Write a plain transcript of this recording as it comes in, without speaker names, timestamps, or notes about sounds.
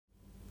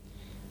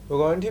We're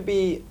going to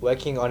be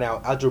working on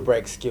our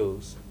algebraic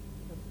skills,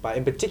 but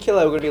in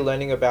particular we're going to be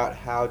learning about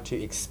how to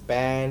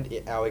expand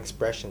our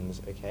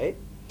expressions, okay?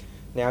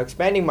 Now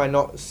expanding might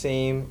not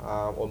seem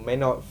or may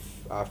not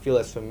feel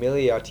as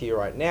familiar to you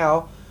right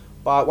now,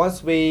 but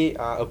once we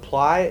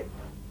apply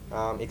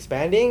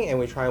expanding and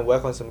we try and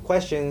work on some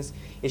questions,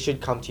 it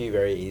should come to you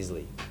very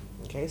easily.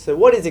 Okay, so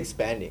what is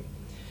expanding?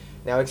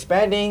 Now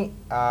expanding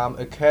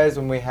occurs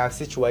when we have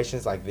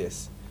situations like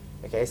this.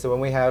 Okay, so when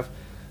we have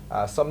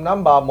some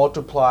number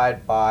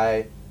multiplied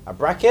by a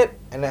bracket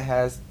and it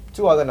has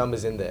two other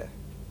numbers in there,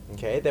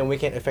 okay, then we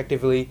can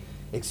effectively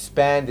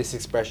expand this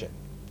expression.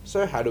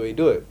 So how do we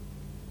do it?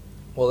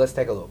 Well, let's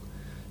take a look.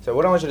 So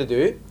what I want you to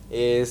do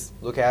is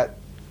look at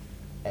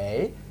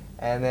A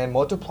and then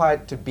multiply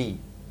it to B.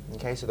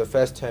 Okay, so the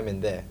first term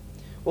in there.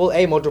 Well,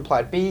 A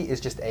multiplied B is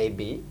just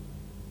AB.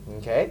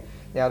 Okay,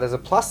 now there's a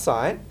plus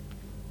sign.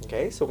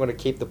 Okay, so we're going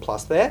to keep the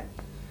plus there.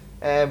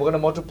 And we're going to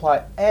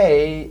multiply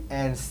A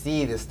and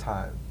C this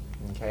time.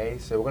 Okay,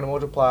 so we're going to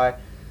multiply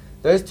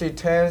those two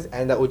terms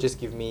and that will just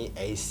give me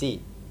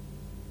AC.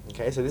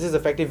 Okay, so this is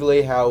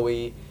effectively how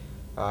we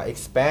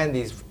expand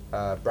these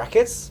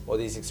brackets or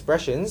these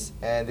expressions,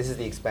 and this is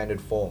the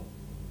expanded form.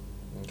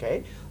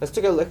 Okay, let's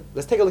take a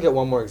look at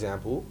one more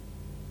example.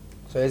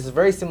 So it's a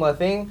very similar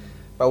thing,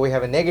 but we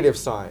have a negative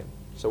sign.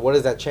 So what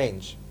does that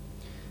change?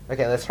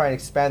 Okay, let's try and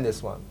expand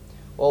this one.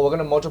 Well, we're going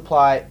to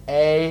multiply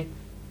A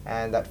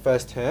and that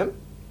first term,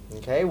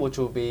 okay, which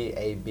will be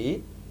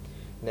AB.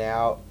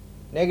 Now,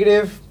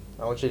 negative,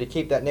 I want you to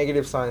keep that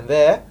negative sign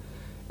there.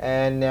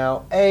 And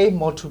now A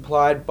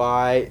multiplied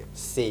by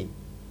C,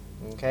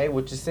 okay,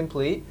 which is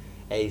simply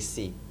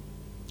AC.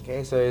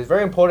 Okay, so it's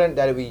very important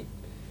that we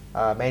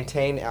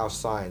maintain our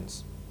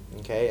signs.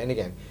 Okay, and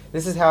again,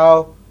 this is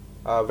how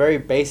very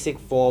basic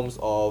forms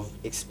of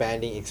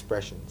expanding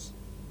expressions.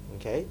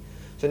 Okay,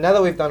 so now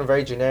that we've done a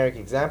very generic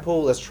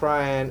example, let's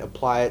try and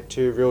apply it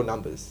to real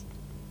numbers.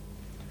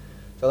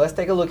 So let's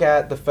take a look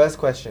at the first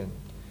question.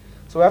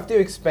 So we have to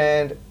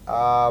expand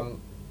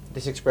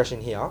this expression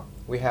here.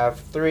 We have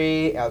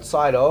 3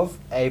 outside of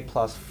A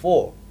plus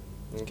 4.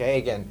 Okay,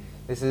 again,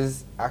 this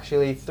is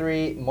actually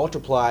 3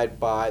 multiplied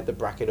by the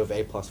bracket of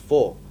A plus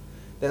 4.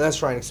 Then let's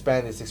try and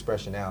expand this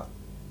expression out.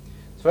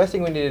 So first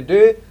thing we need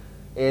to do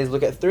is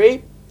look at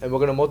 3, and we're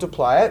going to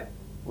multiply it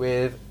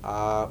with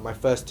my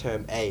first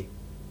term A.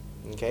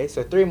 Okay,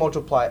 so 3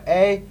 multiply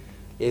A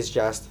is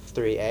just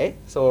 3A,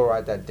 so we'll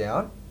write that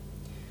down.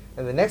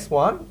 And the next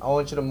one, I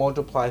want you to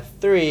multiply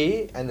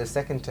 3 and the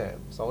second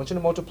term. So I want you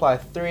to multiply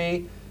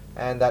 3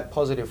 and that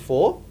positive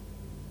 4,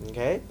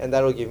 okay, and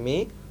that'll give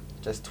me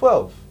just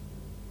 12.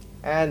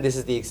 And this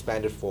is the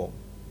expanded form.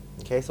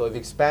 Okay, so we've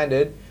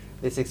expanded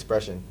this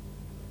expression.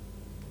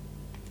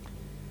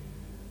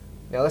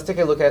 Now let's take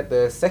a look at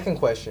the second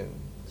question.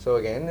 So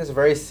again, it's a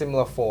very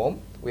similar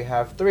form. We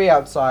have 3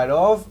 outside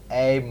of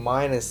A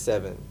minus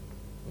 7.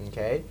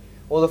 Okay,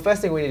 well, the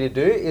first thing we need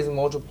to do is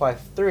multiply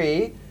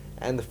 3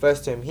 and the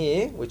first term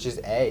here, which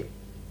is A.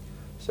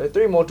 So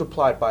 3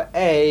 multiplied by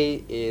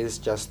A is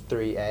just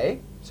 3A.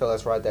 So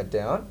let's write that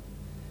down.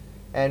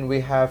 And we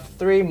have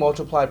 3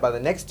 multiplied by the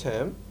next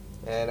term,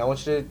 and I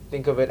want you to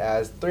think of it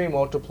as 3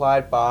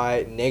 multiplied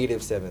by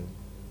negative 7.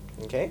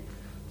 Okay,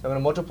 so I'm going to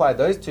multiply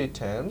those two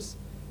terms.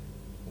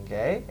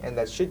 Okay, and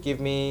that should give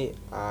me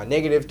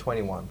negative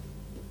 21.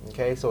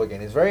 Okay, so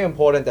again, it's very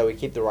important that we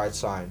keep the right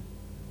sign.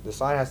 The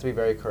sign has to be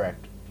very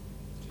correct.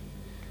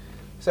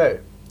 So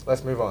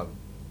let's move on.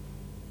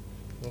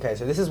 Okay,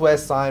 so this is where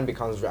sign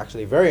becomes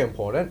actually very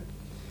important.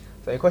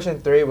 So in question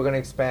 3, we're going to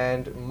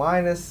expand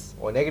minus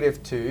or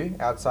negative 2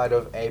 outside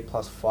of A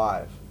plus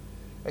 5.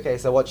 Okay,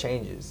 so what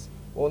changes?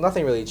 Well,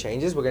 nothing really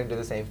changes. We're going to do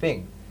the same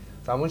thing.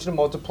 So I want you to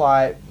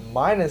multiply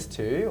minus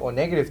 2 or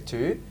negative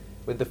 2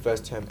 with the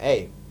first term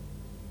A.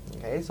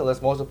 Okay, so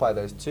let's multiply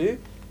those two,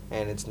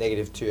 and it's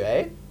negative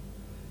 2A.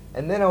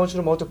 And then I want you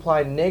to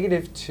multiply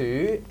negative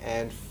 2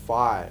 and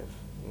 5.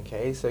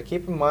 Okay, so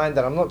keep in mind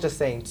that I'm not just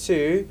saying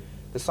 2,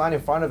 the sign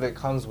in front of it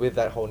comes with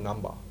that whole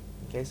number.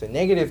 Okay, so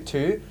negative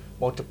 2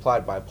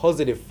 multiplied by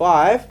positive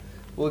 5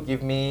 will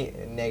give me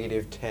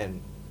negative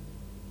 10.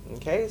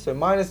 Okay, so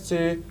minus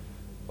 2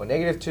 or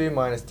negative 2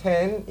 minus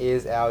 10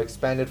 is our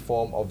expanded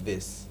form of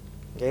this.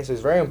 Okay, so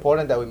it's very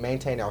important that we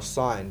maintain our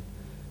sign,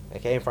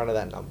 okay, in front of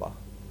that number.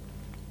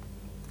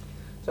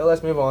 So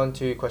let's move on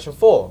to question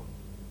 4.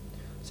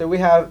 So we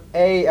have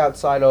A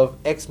outside of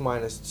x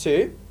minus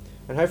 2,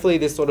 and hopefully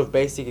this sort of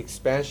basic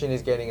expansion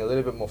is getting a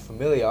little bit more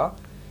familiar.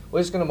 We're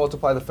just going to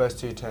multiply the first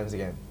two terms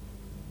again.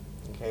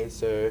 Okay,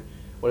 so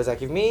what does that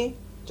give me?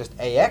 Just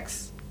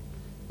AX.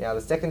 Now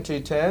the second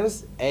two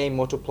terms, A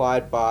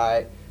multiplied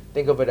by,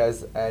 think of it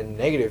as a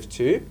negative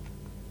 2.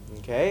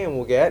 Okay, and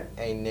we'll get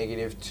a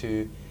negative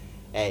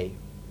 2A.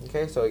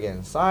 Okay, so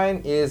again,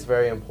 sign is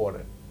very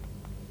important.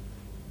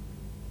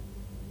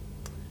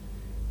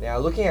 Now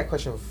looking at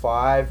question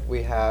 5,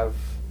 we have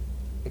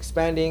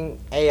expanding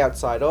A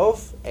outside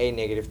of A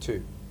negative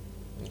 2.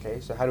 Okay,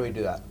 so how do we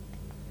do that?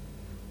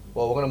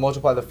 Well, we're going to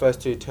multiply the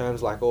first two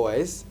terms like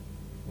always.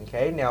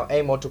 Okay, now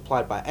A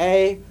multiplied by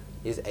A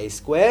is A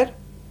squared.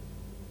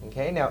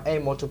 Okay, now a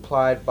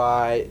multiplied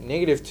by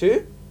negative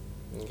 2.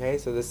 Okay,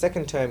 so the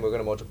second term we're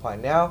going to multiply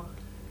now.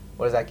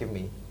 What does that give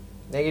me?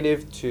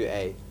 Negative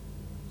 2a.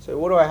 So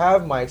what do I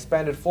have? My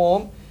expanded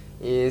form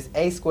is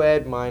a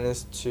squared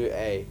minus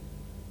 2a.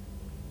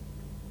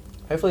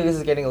 Hopefully this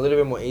is getting a little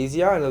bit more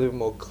easier and a little bit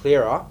more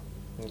clearer,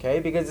 okay,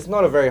 because it's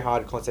not a very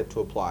hard concept to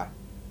apply.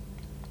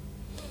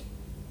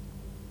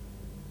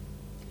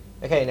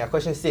 Okay, now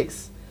question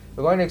 6.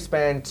 We're going to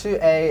expand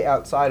 2a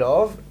outside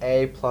of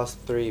a plus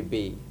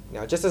 3b.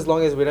 Now just as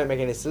long as we don't make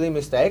any silly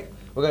mistake,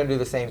 we're going to do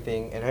the same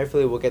thing and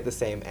hopefully we'll get the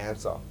same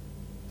answer.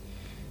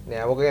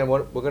 Now we're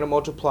going to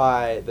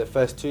multiply the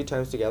first two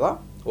terms together.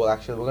 Well,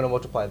 actually we're going to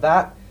multiply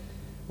that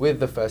with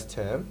the first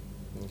term,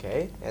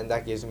 okay, and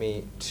that gives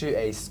me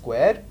 2a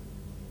squared.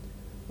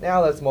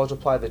 Now let's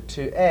multiply the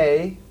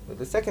 2a with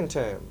the second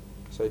term.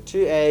 So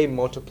 2a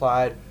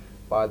multiplied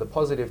by the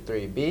positive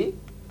 3b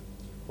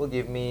will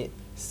give me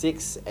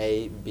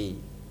 6ab.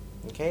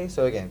 Okay,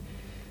 so again,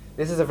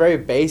 this is a very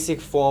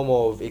basic form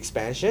of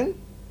expansion,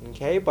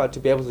 okay, but to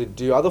be able to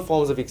do other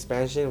forms of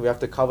expansion, we have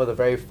to cover the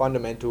very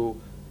fundamental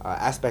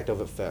aspect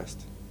of it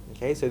first.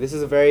 Okay, so this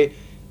is a very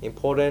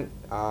important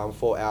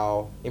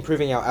for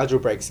improving our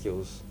algebraic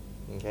skills.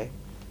 Okay.